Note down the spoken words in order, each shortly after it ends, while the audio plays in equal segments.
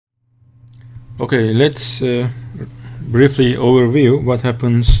Okay, let's briefly overview what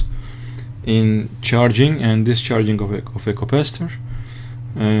happens in charging and discharging of a capacitor.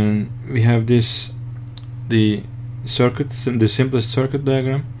 And we have the simplest circuit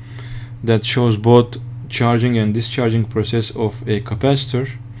diagram that shows both charging and discharging process of a capacitor,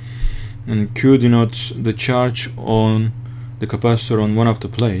 and Q denotes the charge on the capacitor on one of the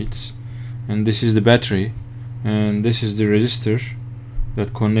plates, and this is the battery, and this is the resistor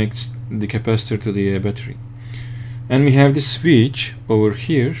that connects the capacitor to the battery. And we have the switch over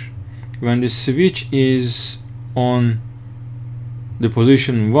here. When the switch is on the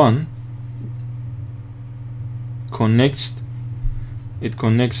position 1, it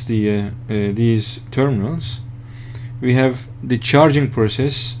connects these terminals. We have the charging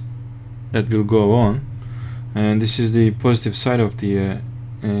process that will go on, and this is the positive side of the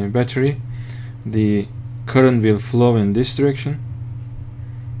battery. The current will flow in this direction,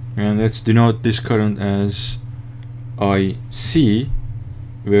 and let's denote this current as IC,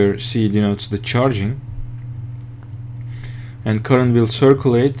 where C denotes the charging, and current will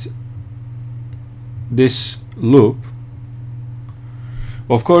circulate this loop.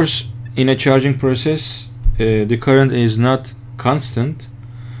 Of course, in a charging process, the current is not constant.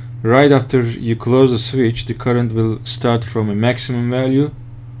 Right after you close the switch, the current will start from a maximum value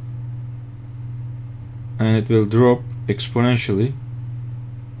and it will drop exponentially.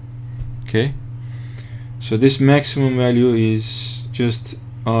 Okay, so this maximum value is just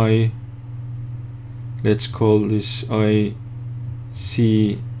let's call this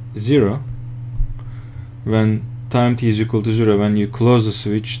IC0 when time t is equal to 0, when you close the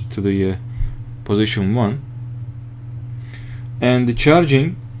switch to the position 1. And the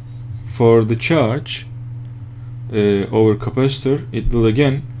charging, for the charge over capacitor, it will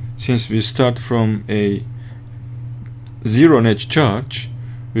again, since we start from a zero net charge,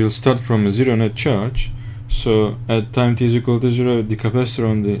 we will start from a zero net charge. So at time t is equal to 0, the capacitor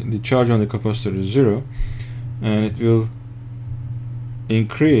on the charge on the capacitor is 0, and it will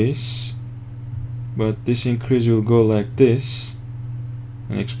increase, but this increase will go like this,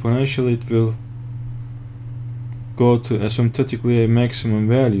 and exponentially it will go to asymptotically a maximum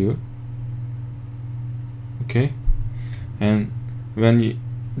value. Okay, and when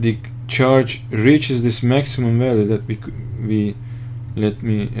the charge reaches this maximum value, that let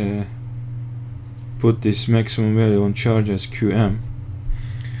me put this maximum value on charge as Qm.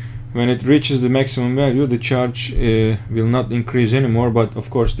 When it reaches the maximum value, the charge will not increase anymore, but of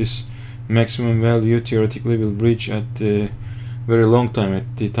course this maximum value theoretically will reach at a very long time,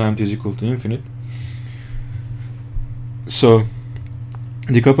 at the time t is equal to infinite. So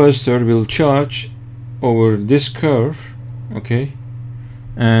the capacitor will charge over this curve, okay,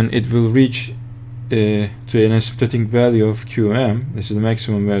 and it will reach to an asymptotic value of Qm. This is the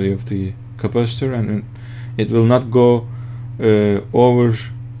maximum value of the capacitor, and it will not go over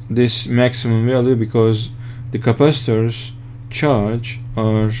this maximum value because the capacitor's charge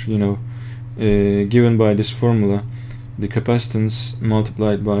are, given by this formula, the capacitance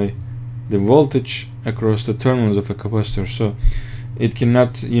multiplied by the voltage across the terminals of a capacitor. So it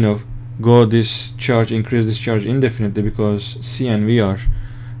cannot, go this charge, increase this charge indefinitely, because C and V are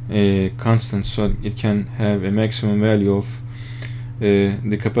constant, so it can have a maximum value of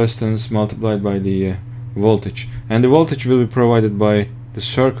the capacitance multiplied by the voltage, and the voltage will be provided by the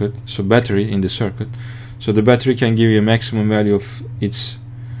circuit, so battery in the circuit. So the battery can give you a maximum value of its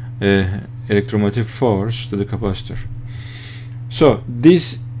electromotive force to the capacitor. So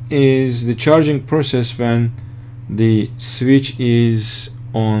this is the charging process when the switch is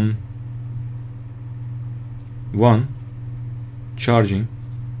on 1, charging.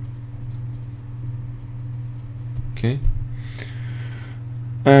 Okay,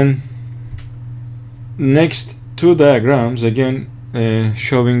 and next two diagrams again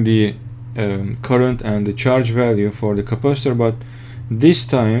showing the current and the charge value for the capacitor, but this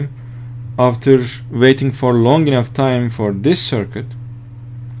time after waiting for long enough time for this circuit.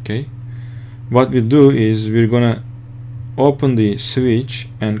 Okay, what we do is we're gonna open the switch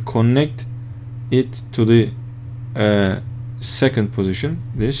and connect it to the second position,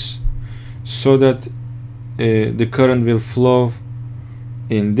 this, so that the current will flow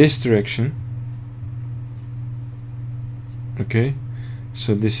in this direction. Okay,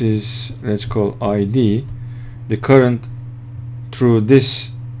 so this is, let's call ID, the current through this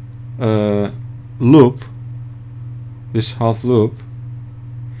loop, this half loop,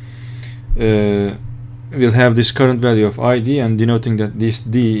 will have this current value of ID, and denoting that this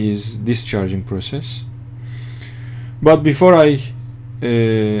D is discharging process. But before I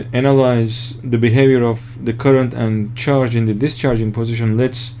analyze the behavior of the current and charge in the discharging position,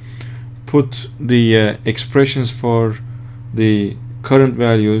 let's put the expressions for the current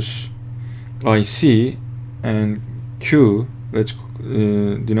values IC and Q. Let's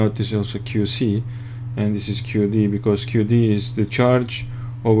denote this also QC, and this is QD, because QD is the charge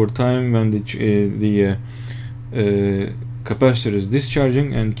over time when the capacitor is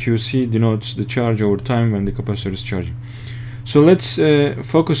discharging, and QC denotes the charge over time when the capacitor is charging. So let's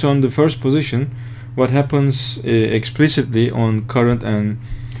focus on the first position, what happens explicitly on current and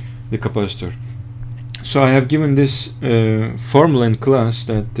the capacitor. So I have given this formula in class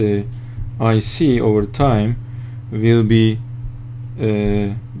that IC over time will be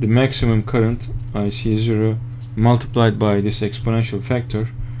the maximum current IC0 multiplied by this exponential factor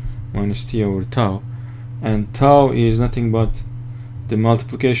minus T over tau, and tau is nothing but the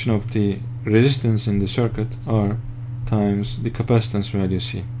multiplication of the resistance in the circuit R times the capacitance value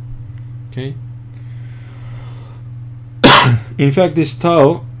C. Okay. In fact, this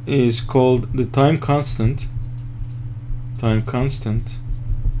tau is called the time constant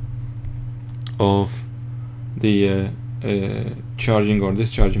of the charging or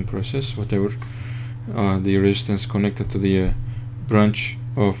discharging process, whatever the resistance connected to the branch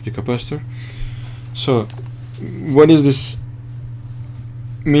of the capacitor. So what is this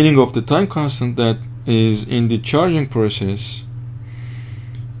meaning of the time constant? That is, in the charging process,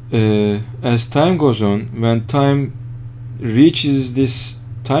 as time goes on, when time reaches this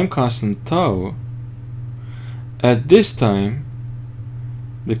time constant tau, at this time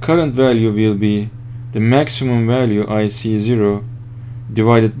the current value will be the maximum value IC0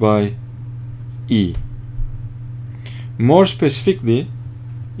 divided by E. More specifically,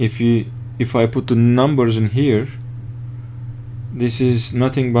 if I put the numbers in here, this is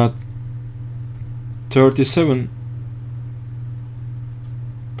nothing but 37%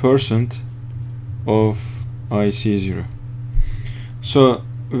 of IC0. So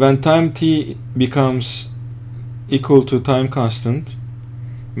when time t becomes equal to time constant,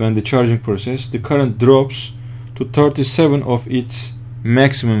 when the charging process, the current drops to 37 of its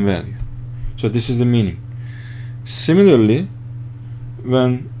maximum value. So this is the meaning. Similarly,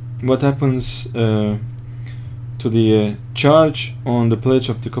 when what happens to the charge on the plates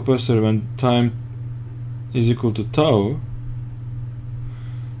of the capacitor when time is equal to tau,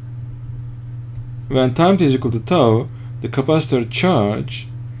 when time t is equal to tau, the capacitor charge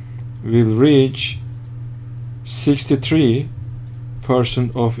will reach 63%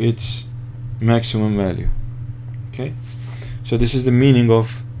 of its maximum value. Okay, so this is the meaning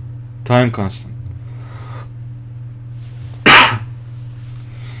of time constant.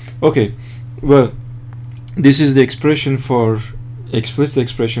 Okay, well, this is the expression for explicit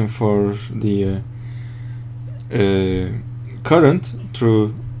expression for the current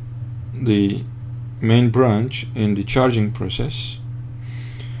through the main branch in the charging process,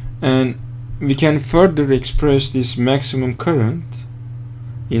 and we can further express this maximum current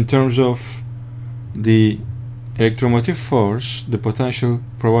in terms of the electromotive force, the potential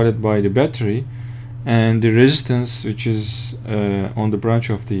provided by the battery, and the resistance which is on the branch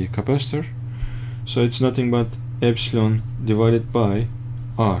of the capacitor. So it's nothing but epsilon divided by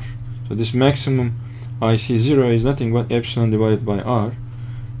R. So this maximum IC0 is nothing but epsilon divided by R,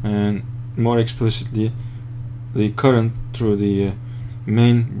 and more explicitly, the current through the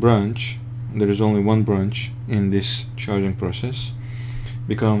main branch, there is only one branch in this charging process,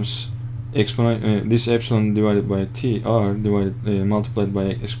 becomes this epsilon divided by T R divided multiplied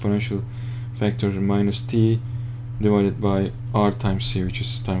by exponential factor minus T divided by R times C, which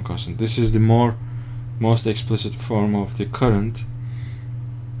is time constant. This is the most explicit form of the current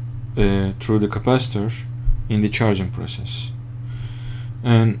through the capacitor in the charging process.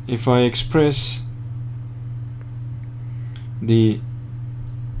 And if I express the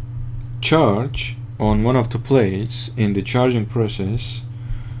charge on one of the plates in the charging process,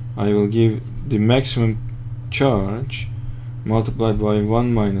 I will give the maximum charge multiplied by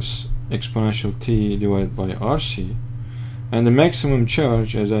 1 minus exponential T divided by RC, and the maximum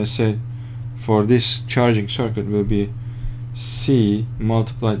charge, as I said, for this charging circuit will be C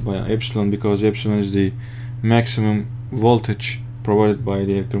multiplied by epsilon, because epsilon is the maximum voltage provided by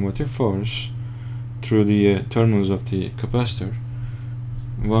the electromotive force through the terminals of the capacitor,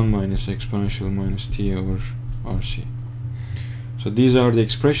 1 minus exponential minus T over RC. So these are the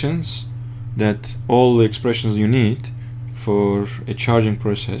expressions, that all the expressions you need for a charging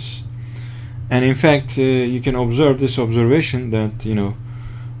process. And in fact, you can observe this observation that,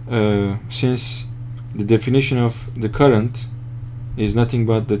 since the definition of the current is nothing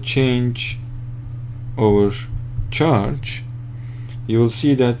but the change over charge, you will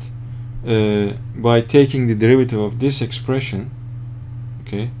see that by taking the derivative of this expression,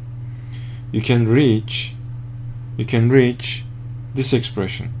 okay, you can reach this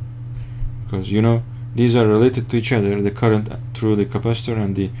expression, because you know these are related to each other, the current through the capacitor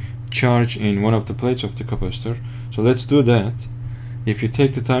and the charge in one of the plates of the capacitor. So let's do that. If you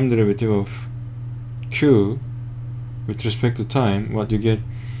take the time derivative of Q with respect to time, what you get,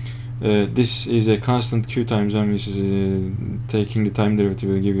 this is a constant Q times M, is taking the time derivative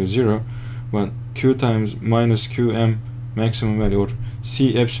will give you 0, but Q times minus QM maximum value, or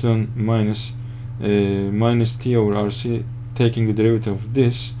C epsilon minus minus T over RC, taking the derivative of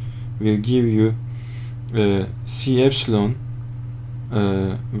this will give you C epsilon.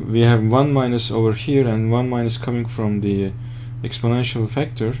 We have 1 minus over here and 1 minus coming from the exponential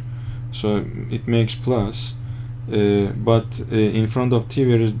factor, so it makes plus, but in front of T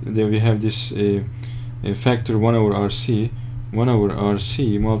we have this factor 1 over RC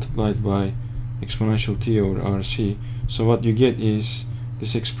multiplied by exponential T over RC. So what you get is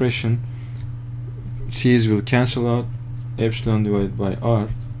this expression, C's will cancel out, epsilon divided by R,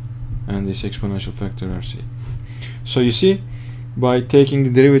 and this exponential factor RC. So you see, by taking the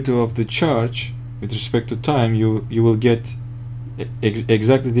derivative of the charge with respect to time, you will get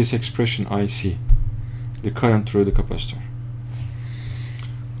exactly this expression IC, the current through the capacitor.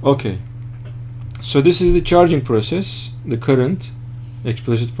 Okay, so this is the charging process, the current,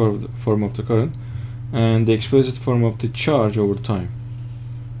 explicit form of the current, and the explicit form of the charge over time.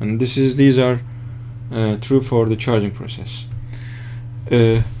 And these are true for the charging process.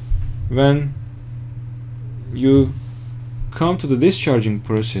 When you come to the discharging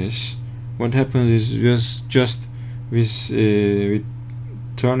process, what happens is we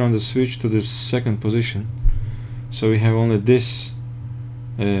turn on the switch to the second position, so we have only this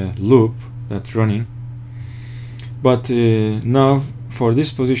loop that's running. But now for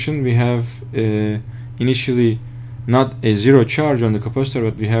this position we have initially not a zero charge on the capacitor,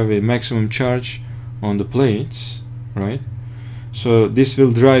 but we have a maximum charge on the plates, right? So this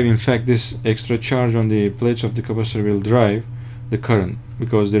will drive, in fact this extra charge on the plates of the capacitor will drive the current,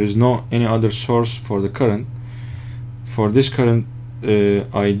 because there is no any other source for the current. For this current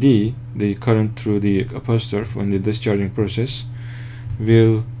ID, the current through the capacitor from the discharging process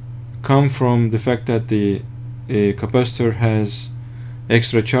will come from the fact that the capacitor has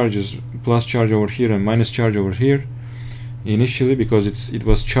extra charges, plus charge over here and minus charge over here initially, because it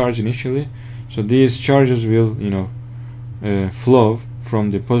was charged initially. So these charges will, you know, flow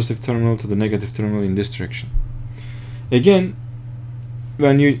from the positive terminal to the negative terminal in this direction. Again,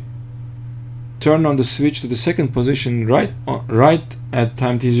 when you turn on the switch to the second position, right at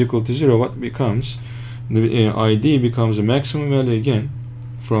time t is equal to 0, what becomes, the ID becomes a maximum value again.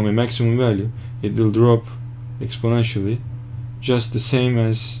 From a maximum value it will drop exponentially, just the same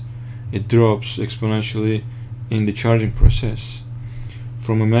as it drops exponentially in the charging process.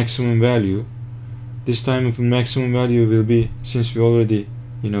 From a maximum value, this time of maximum value will be, since we already,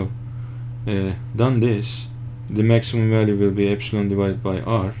 you know, done this, the maximum value will be epsilon divided by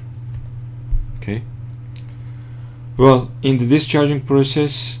R. Okay. Well, in the discharging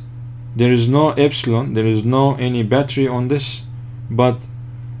process there is no epsilon, there is no any battery on this, but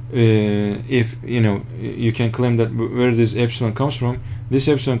if you know, you can claim that where this epsilon comes from. This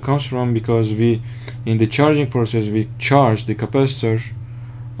epsilon comes from because we, in the charging process, we charge the capacitor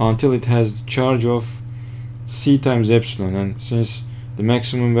until it has charge of C times epsilon, and since the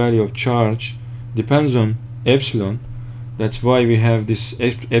maximum value of charge depends on epsilon, that's why we have this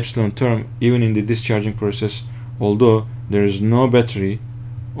epsilon term even in the discharging process, although there is no battery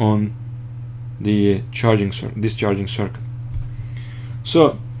on the discharging circuit.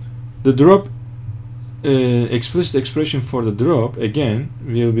 So the drop, explicit expression for the drop again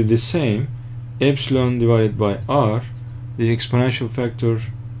will be the same, epsilon divided by R, the exponential factor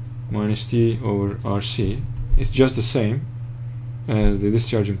minus T over RC. It's just the same as the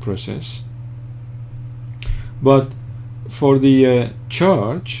discharging process, but for the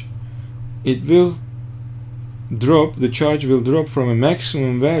charge, it will drop, the charge will drop from a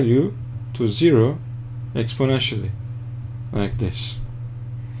maximum value to 0 exponentially, like this.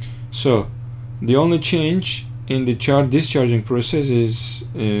 So the only change in the discharging process is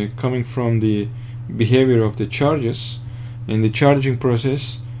coming from the behavior of the charges. In the charging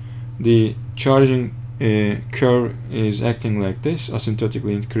process, the charging curve is acting like this,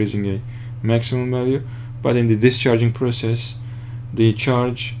 asymptotically increasing a maximum value, but in the discharging process the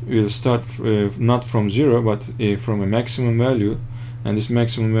charge will start not from 0 but from a maximum value, and this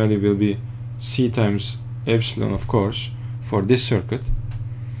maximum value will be C times epsilon, of course, for this circuit,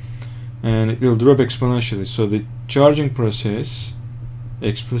 and it will drop exponentially. So the charging process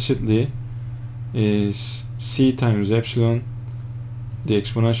explicitly is C times epsilon the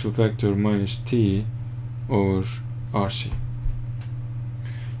exponential factor minus t over RC.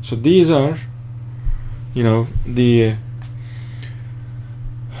 So these are, you know, the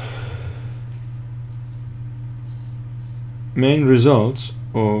main results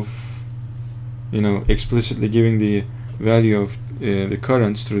of, you know, explicitly giving the value of the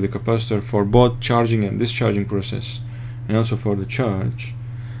currents through the capacitor for both charging and discharging process, and also for the charge.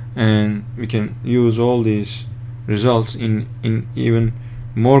 And we can use all these results in even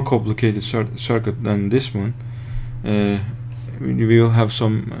more complicated circuit than this one. We will have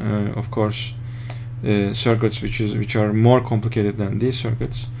some of course circuits which are more complicated than these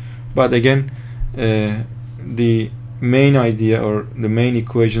circuits, but again the main idea or the main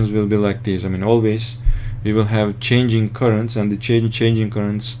equations will be like this. I mean, always we will have changing currents, and the changing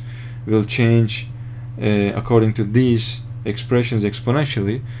currents will change according to these expressions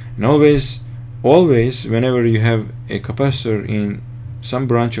exponentially. And always whenever you have a capacitor in some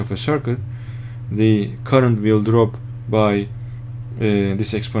branch of a circuit, the current will drop by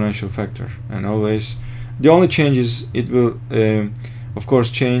this exponential factor. And always the only change is it will of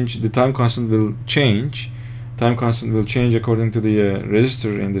course change, the time constant will change. Time constant will change according to the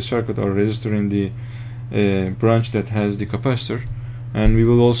resistor in the circuit or resistor in the branch that has the capacitor. And we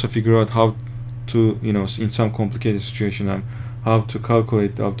will also figure out how to, you know, in some complicated situation, how to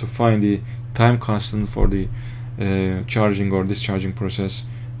calculate, how to find the time constant for the charging or discharging process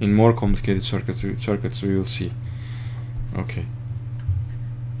in more complicated circuits we will see. Okay.